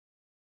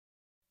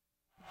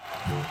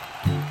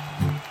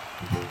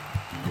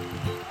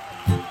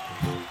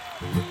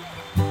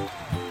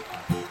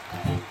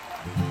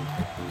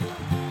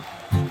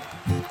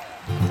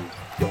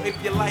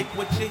if you like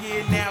what you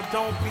hear now,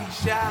 don't be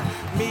shy.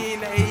 Me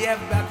and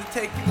AF about to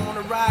take you on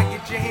a ride.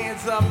 Get your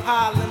hands up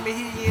high, let me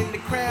hear you in the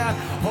crowd.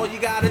 All you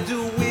gotta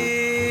do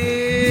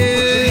is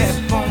put your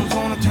headphones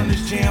on and turn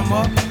this jam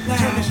up.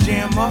 Turn this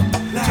jam up,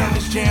 turn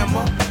this jam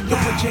up. You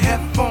put your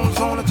headphones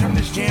on and turn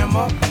this jam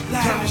up.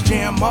 Turn this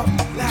jam up,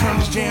 turn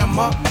this jam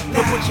up.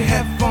 You put your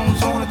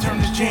headphones on and turn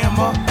this jam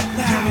up.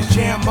 Turn this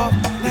jam up,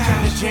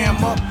 turn this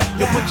jam up.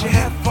 You put your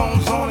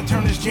headphones on and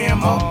turn this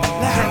jam up.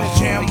 Turn this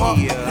jam up,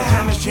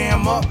 turn this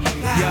jam up.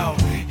 Yo,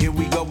 here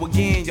we go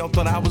again. Y'all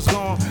thought I was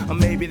gone, or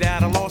maybe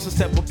that I lost a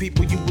step with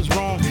people. You was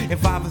wrong.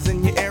 If I was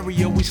in your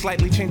area, we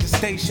slightly changed the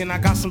station. I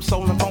got some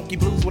soul and funky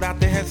blues without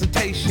the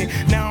hesitation.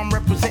 Now I'm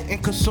representing,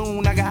 cause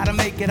soon I gotta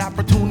make it.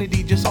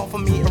 Opportunity just offer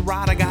me a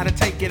ride, I gotta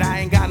take it. I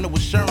ain't got no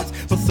assurance,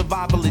 but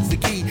survival is the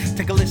key.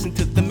 Take a listen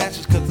to the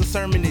message, cause the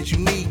sermon is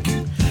unique.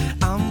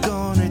 I'm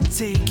gonna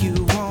take you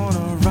on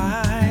a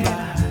ride,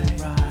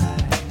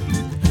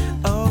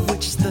 of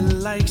which the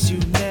likes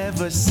you've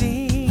never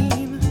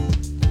seen.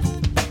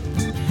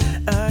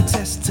 A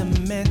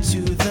testament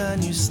to the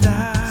new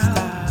style.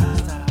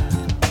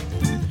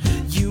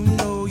 You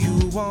know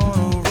you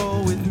wanna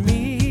roll with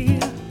me.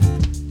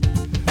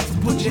 So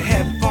put your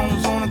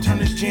headphones on and turn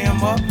this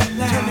jam up.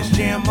 Turn this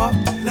jam up,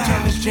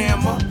 turn this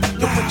jam up.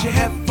 You put your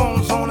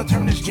headphones on and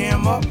turn this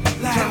jam up.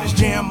 Turn this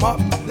jam up,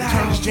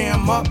 turn this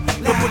jam up.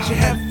 You put your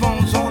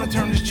headphones on and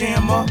turn this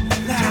jam up.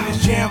 Turn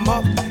this jam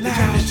up,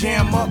 turn this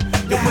jam up.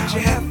 You put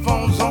your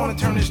headphones on and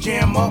turn this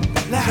jam up.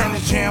 Turn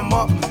this jam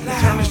up,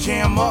 turn this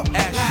jam up.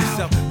 Ask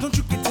yourself, don't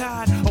you get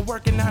tired of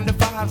working 9 to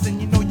 5s?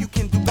 And you know you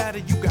can do better,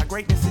 you got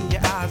greatness in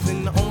your eyes.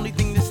 And the only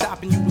thing that's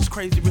stopping you is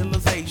crazy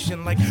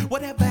realization. Like,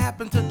 whatever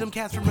happened to them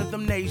cats from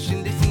Rhythm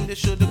Nation? They seen the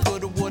shoulda,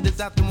 coulda, wouldas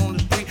out there on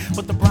the street.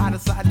 But the brighter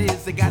side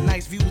is they got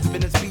nice views of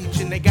Venice Beach.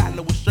 And they got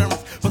no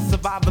assurance, but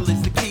survival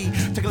is the key.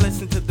 Take a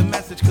listen to the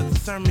message, cause the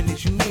sermon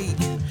is unique.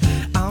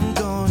 I'm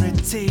gonna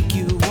take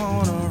you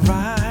on a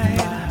ride,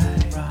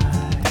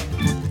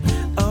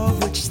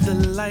 of which the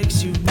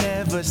likes you've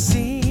never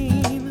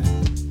seen.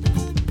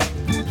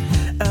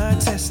 A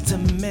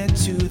testament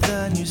to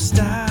the new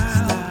style.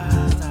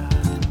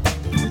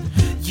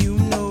 You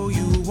know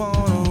you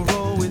wanna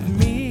roll with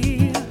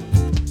me.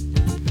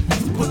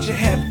 So put your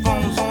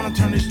headphones on and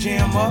turn this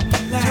jam up.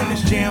 Turn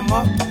this jam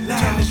up,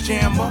 turn this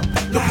jam up.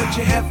 You put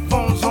your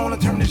headphones on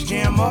and turn this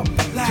jam up.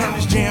 Turn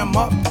this jam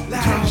up,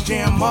 turn this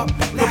jam up.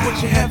 You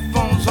put your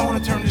headphones on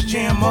and turn this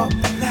jam up.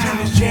 Turn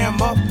this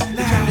jam up,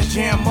 turn this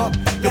jam up.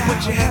 You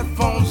put your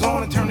headphones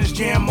on and turn this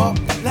jam up.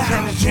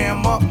 Turn this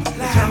jam up,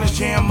 turn this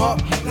jam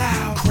up.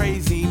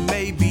 Crazy,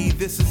 maybe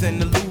this is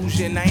an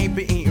illusion. I ain't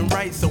been eating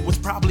right, so it's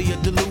probably a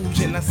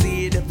delusion. I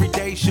see it every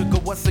day, sugar,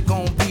 what's it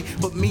gonna be?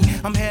 But me,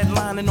 I'm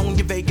headlining on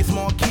your Vegas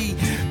marquee.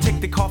 Take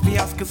the coffee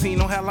house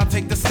casino, hell, I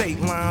take the state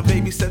line.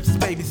 Baby steps is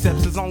baby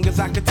steps, as long as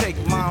I could take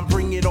mine.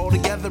 Bring it all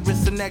together,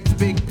 it's the next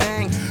big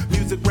thing.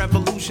 Music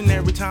revolution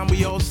every time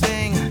we all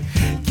sing.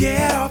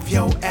 Get off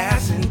your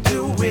ass and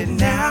do it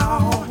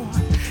now.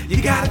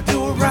 You gotta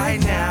do it right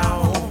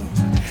now.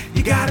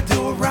 You gotta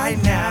do it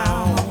right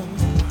now.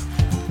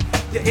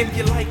 Yeah, if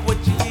you like what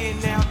you hear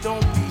now,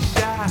 don't be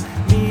shy.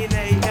 Me and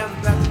AF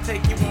about to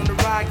take you on the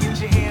ride. Get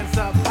your hands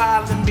up high,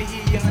 let me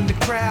hear you in the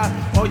crowd.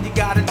 All you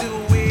gotta do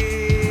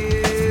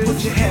is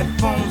put your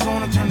headphones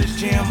on and turn this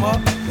jam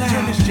up.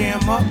 Turn this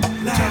jam up,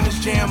 turn this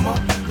jam up.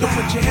 You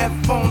put your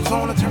headphones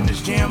on and turn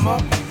this jam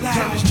up.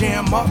 Turn this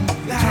jam up,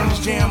 turn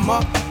this jam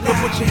up. You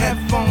put your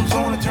headphones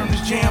on and turn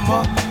this jam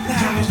up.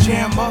 Turn this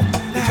jam up,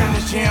 turn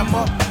this jam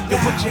up. You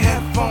put your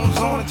headphones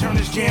on and turn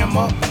this jam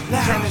up.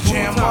 Turn this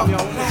jam up,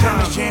 turn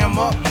this jam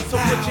up. So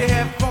put your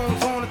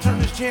headphones on and turn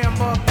this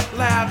jam up.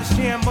 Loud this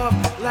jam up,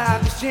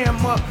 loud this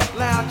jam up.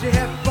 Loud your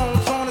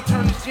headphones on and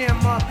turn this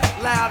jam up.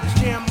 Loud this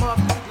jam up,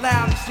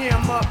 loud this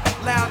jam up.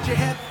 Loud your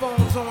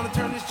headphones on and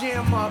turn this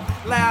jam up.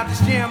 Loud this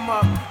jam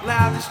up,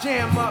 loud this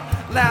jam up.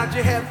 Loud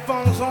your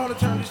headphones on and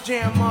turn this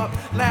jam up.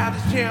 Loud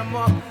this jam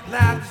up,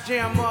 loud this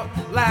jam up.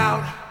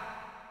 Loud.